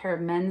 It's a pair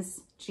of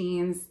men's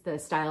jeans. The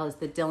style is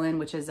the Dylan,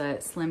 which is a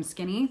slim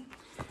skinny.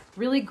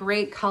 Really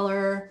great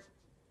color.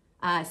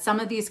 Some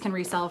of these can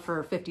resell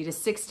for 50 to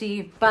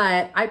 60,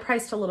 but I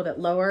priced a little bit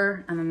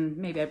lower, and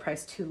maybe I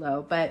priced too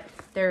low, but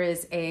there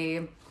is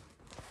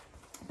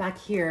back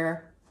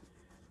here,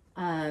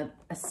 a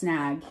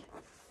snag,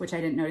 which I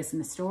didn't notice in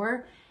the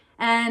store.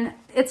 And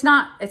it's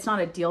not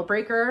a deal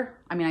breaker.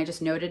 I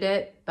just noted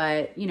it,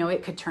 but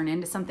it could turn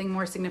into something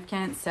more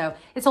significant. So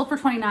it sold for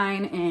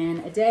 $29 in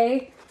a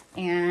day,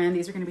 and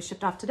these are going to be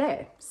shipped off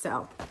today.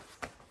 So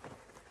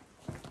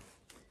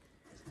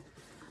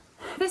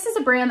this is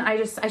a brand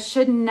I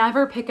should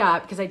never pick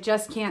up because I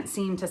just can't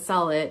seem to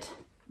sell it,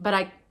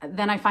 but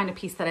then I find a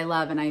piece that I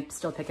love and I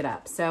still pick it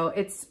up. So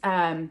it's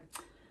Graham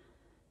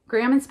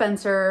 &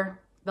 Spencer.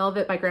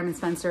 Velvet by Graham &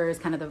 Spencer is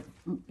kind of the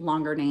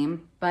longer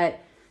name, but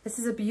this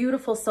is a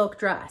beautiful silk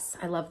dress.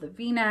 I love the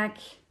V-neck.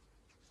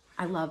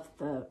 I love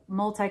the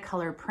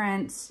multicolor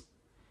print.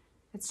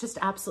 It's just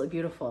absolutely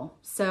beautiful.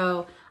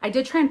 So I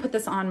did try and put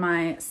this on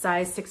my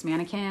size 6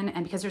 mannequin,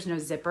 and because there's no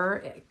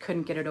zipper, it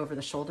couldn't get it over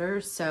the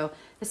shoulders. So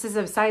this is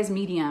a size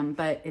medium,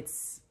 but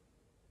it's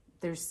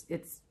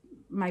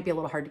might be a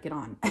little hard to get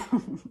on.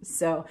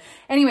 So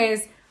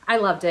anyways, I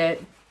loved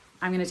it.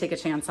 I'm gonna take a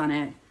chance on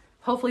it.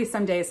 hopefully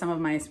someday some of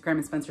my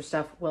Graham & Spencer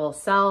stuff will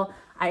sell.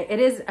 It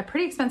is a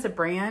pretty expensive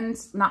brand,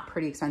 not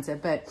pretty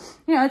expensive, but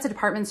you know, it's a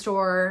department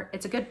store.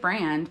 It's a good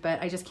brand,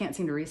 but I just can't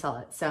seem to resell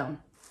it. So,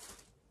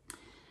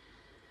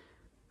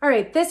 all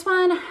right, this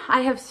one,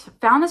 I have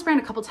found this brand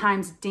a couple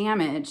times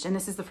damaged, and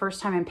this is the first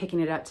time I'm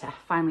picking it up to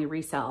finally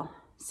resell.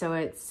 So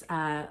it's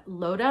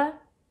Loda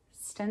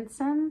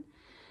Stenson.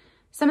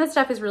 Some of the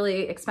stuff is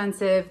really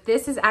expensive.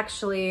 This is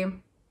actually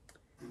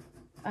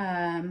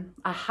a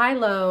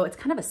high-low, it's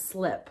kind of a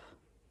slip.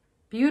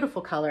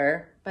 Beautiful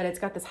color, but it's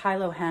got this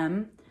high-low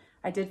hem.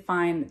 I did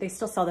find, they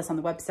still sell this on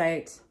the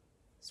website.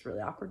 It's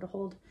really awkward to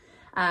hold.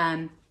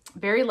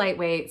 Very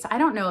lightweight. So I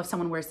don't know if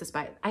someone wears this,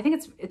 but I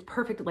think it's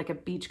perfect like a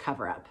beach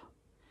cover-up.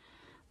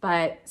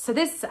 But so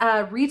this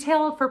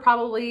retailed for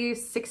probably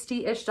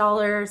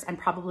 $60-ish and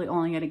probably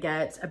only gonna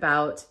get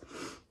about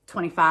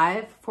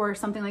 25 for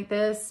something like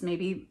this,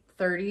 maybe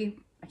 30.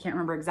 I can't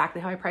remember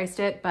exactly how I priced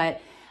it,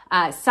 but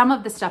some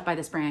of the stuff by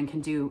this brand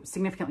can do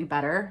significantly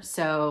better.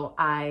 So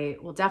I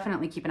will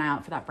definitely keep an eye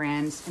out for that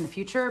brand in the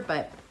future,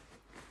 but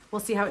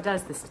we'll see how it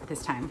does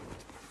this time.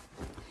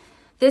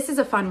 This is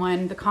a fun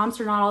one. The comps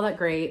are not all that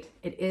great.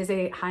 It is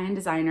a high-end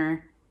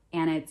designer,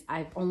 and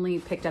I've only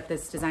picked up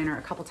this designer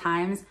a couple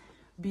times.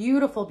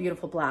 Beautiful,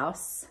 beautiful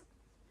blouse.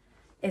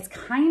 It's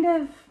kind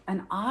of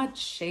an odd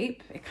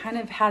shape. It kind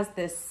of has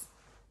this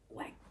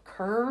like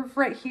curve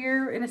right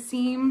here in a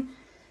seam.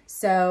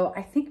 So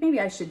I think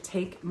maybe I should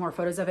take more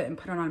photos of it and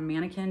put it on a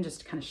mannequin just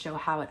to kind of show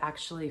how it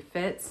actually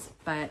fits.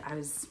 But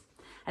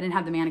I didn't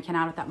have the mannequin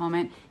out at that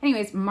moment.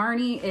 Anyways,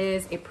 Marni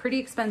is a pretty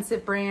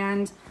expensive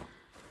brand.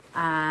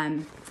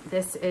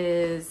 This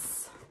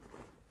is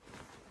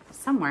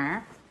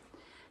somewhere,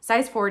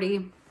 size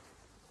 40.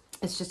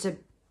 It's just a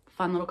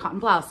fun little cotton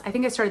blouse. I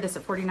think I started this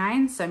at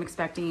 49, so I'm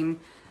expecting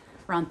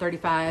around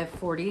 35,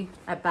 40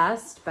 at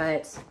best,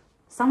 but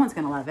someone's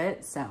gonna love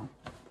it, so.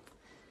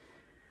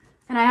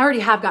 And I already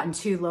have gotten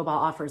 2 lowball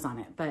offers on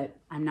it, but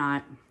I'm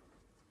not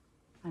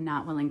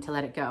willing to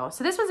let it go.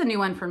 So this was a new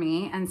one for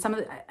me, and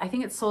I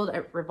think it's sold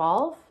at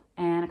Revolve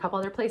and a couple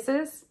other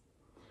places.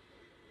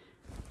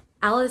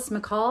 Alice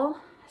McCall.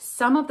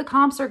 Some of the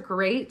comps are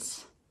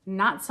great,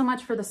 not so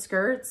much for the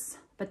skirts,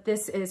 but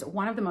this is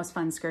one of the most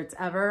fun skirts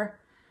ever.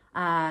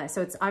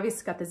 So it's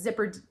obviously got the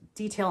zipper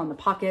detail on the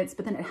pockets,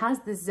 but then it has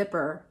the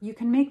zipper. You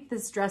can make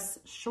this dress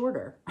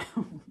shorter,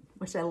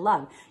 which I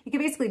love. You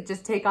can basically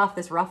just take off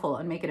this ruffle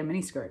and make it a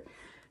mini skirt.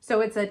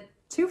 So it's a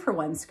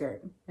 2-for-1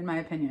 skirt, in my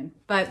opinion.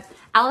 But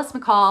Alice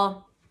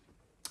McCall,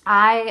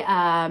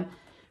 I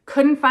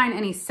couldn't find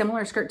any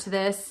similar skirt to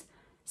this.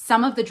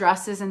 Some of the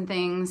dresses and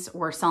things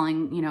were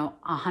selling, you know,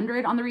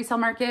 100 on the resale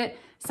market.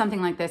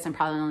 Something like this, I'm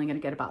probably only gonna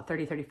get about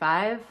 30,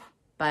 35,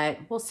 but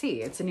we'll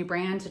see. It's a new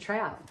brand to try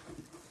out.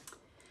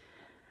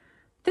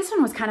 This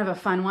one was kind of a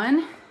fun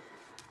one.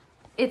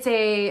 It's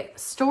a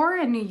store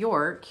in New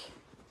York.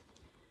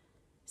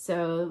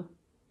 So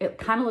it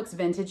kind of looks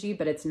vintagey,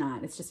 but it's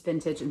not. It's just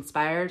vintage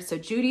inspired. So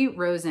Judy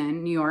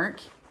Rosen, New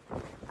York.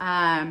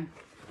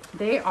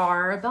 They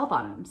are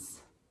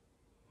bell-bottoms.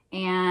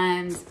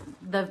 And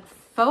the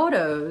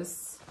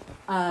photos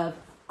on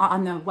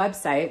the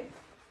website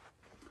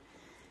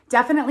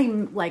definitely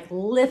like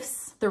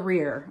lifts the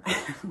rear.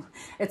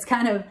 It's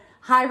kind of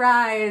high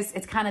rise.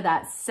 It's kind of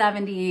that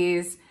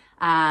 70s.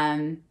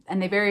 And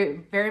they very,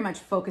 very much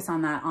focus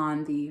on that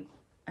on the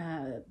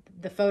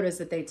photos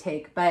that they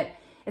take. But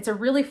it's a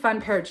really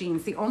fun pair of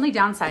jeans. The only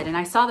downside, and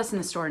I saw this in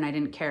the store and I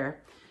didn't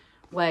care,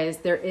 was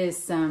there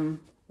is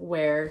some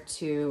wear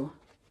to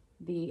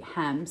the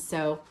hem.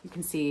 So you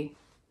can see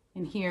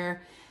in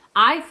here,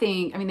 I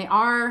mean, they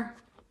are,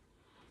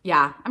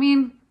 yeah, I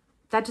mean,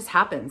 that just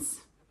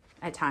happens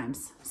at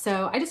times.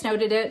 So I just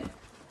noted it.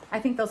 I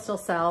think they'll still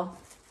sell.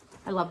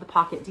 I love the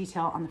pocket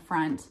detail on the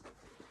front.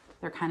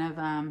 They're kind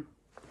of,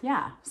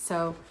 yeah.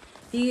 So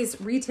these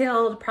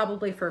retailed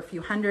probably for a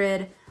few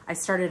hundred. I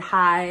started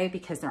high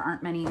because there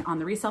aren't many on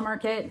the resale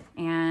market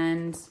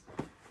and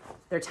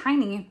they're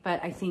tiny,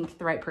 but I think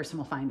the right person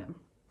will find them.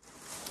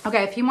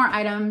 Okay, a few more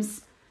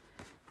items.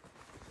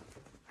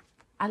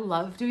 I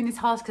love doing these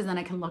hauls because then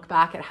I can look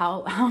back at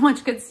how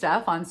much good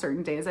stuff on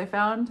certain days I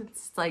found.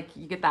 It's like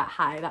you get that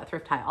high, that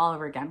thrift high all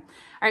over again.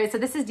 All right, so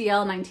this is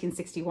DL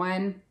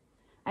 1961.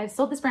 I've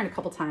sold this brand a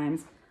couple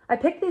times. I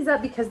picked these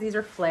up because these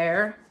are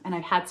flare and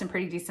I've had some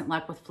pretty decent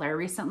luck with flare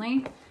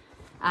recently.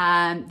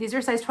 These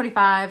are size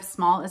 25,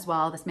 small as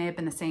well. This may have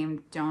been the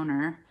same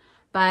donor,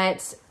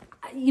 but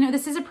you know,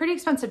 this is a pretty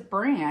expensive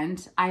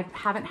brand. I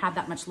haven't had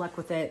that much luck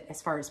with it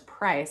as far as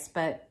price,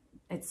 but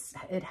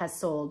it has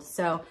sold.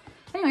 So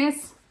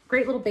anyways,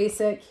 great little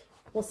basic.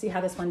 We'll see how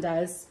this one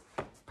does.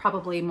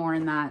 Probably more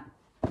in that,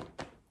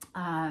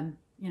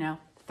 you know,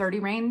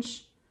 30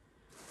 range,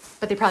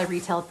 but they probably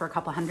retailed for a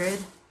couple hundred.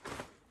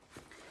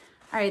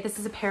 All right, this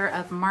is a pair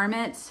of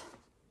Marmot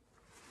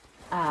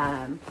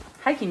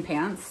hiking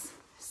pants.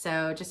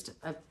 So just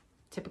a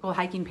typical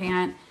hiking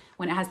pant.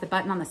 When it has the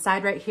button on the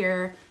side right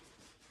here,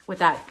 what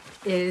that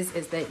is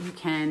that you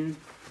can,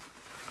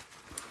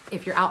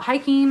 if you're out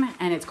hiking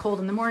and it's cold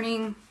in the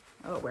morning,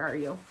 oh, where are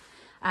you?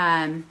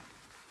 And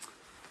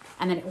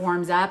and then it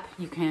warms up.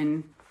 You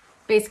can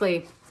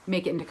basically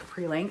make it into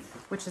capri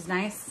length, which is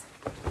nice.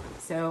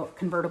 So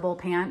convertible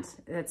pant,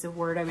 that's a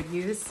word I would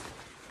use,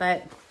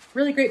 but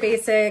really great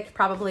basic,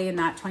 probably in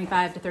that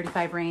 25 to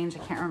 35 range. I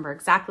can't remember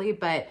exactly,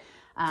 but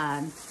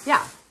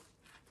yeah.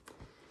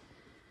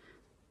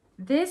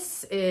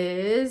 This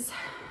is,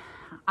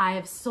 I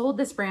have sold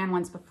this brand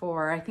once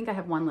before. I think I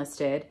have one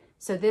listed.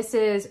 So this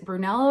is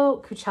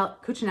Brunello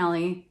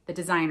Cucinelli, the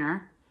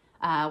designer,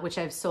 which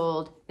I've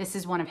sold. This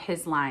is one of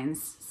his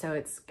lines. So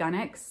it's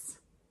Gunix.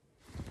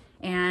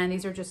 And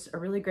these are just a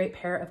really great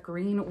pair of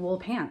green wool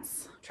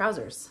pants,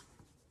 trousers,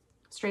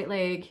 straight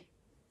leg,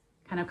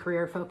 kind of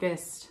career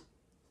focused,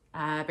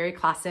 very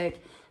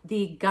classic.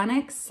 The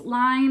Gunix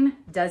line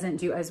doesn't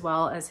do as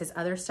well as his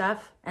other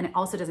stuff. And it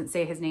also doesn't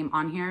say his name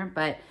on here,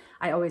 but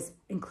I always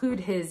include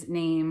his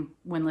name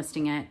when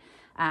listing it.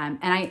 And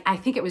I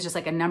think it was just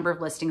like a number of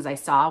listings I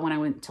saw when I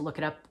went to look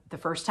it up the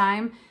first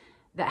time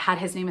that had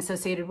his name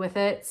associated with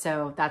it.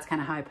 So that's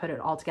kind of how I put it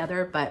all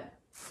together. But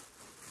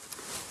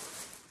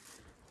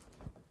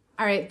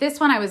all right, this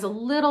one I was a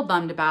little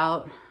bummed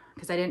about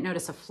because I didn't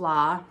notice a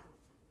flaw.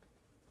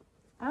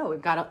 Oh,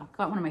 we've got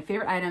one of my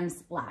favorite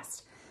items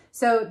last.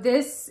 So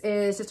this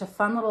is just a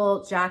fun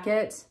little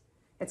jacket.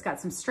 It's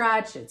got some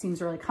stretch. It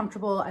seems really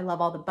comfortable. I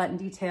love all the button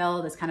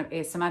detail, this kind of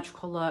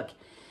asymmetrical look.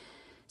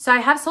 So I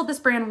have sold this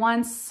brand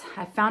once.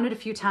 I found it a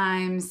few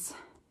times.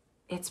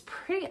 It's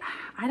pretty,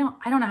 I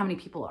don't know how many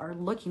people are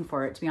looking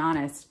for it, to be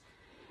honest.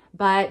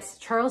 But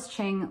Charles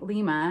Chang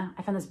Lima,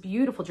 I found this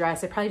beautiful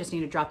dress. I probably just need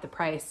to drop the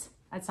price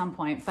at some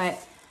point, but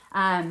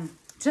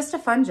just a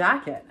fun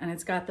jacket. And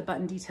it's got the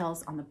button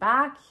details on the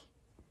back.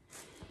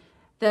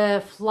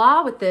 The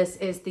flaw with this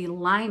is the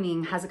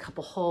lining has a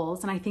couple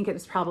holes, and I think it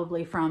was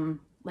probably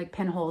from like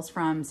pinholes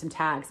from some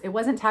tags. It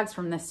wasn't tags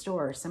from this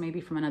store, so maybe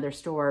from another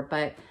store,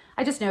 but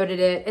I just noted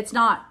it. It's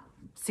not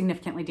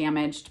significantly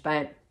damaged,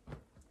 but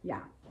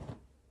yeah.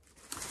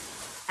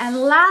 And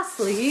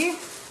lastly,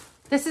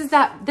 this is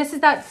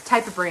that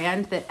type of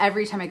brand that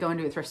every time I go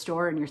into a thrift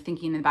store and you're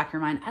thinking in the back of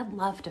your mind, I'd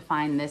love to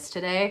find this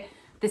today.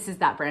 This is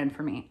that brand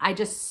for me. I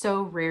just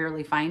so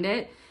rarely find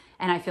it.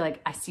 And I feel like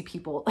I see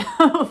people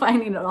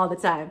finding it all the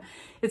time.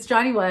 It's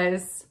Johnny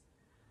Was.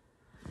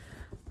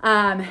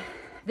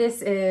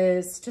 This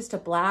is just a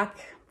black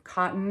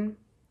cotton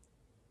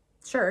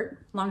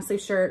shirt, long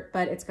sleeve shirt,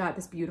 but it's got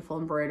this beautiful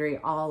embroidery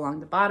all along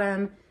the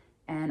bottom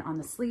and on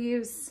the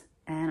sleeves.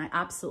 And I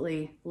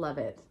absolutely love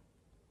it.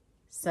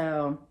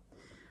 So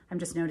I'm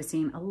just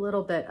noticing a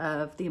little bit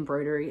of the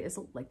embroidery is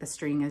like the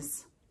string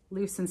is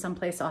loose in some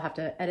place. So I'll have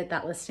to edit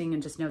that listing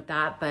and just note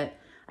that, but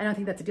I don't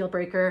think that's a deal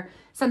breaker.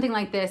 Something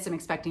like this, I'm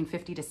expecting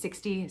 50 to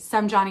 60.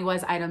 Some Johnny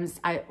Was items,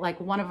 like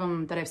one of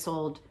them that I've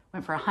sold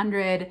went for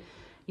 100.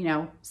 You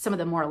know, some of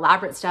the more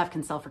elaborate stuff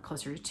can sell for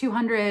closer to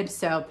 200.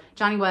 So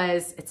Johnny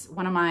Was, it's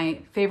one of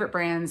my favorite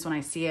brands when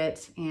I see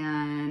it.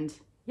 And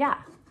yeah,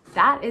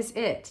 that is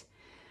it.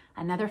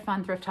 Another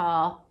fun thrift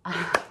haul.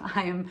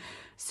 I am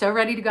so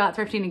ready to go out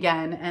thrifting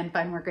again and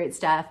find more great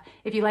stuff.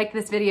 If you like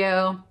this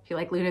video, if you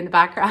like Luna in the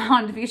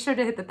background, be sure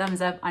to hit the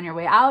thumbs up on your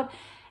way out.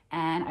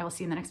 And I will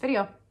see you in the next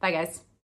video. Bye, guys.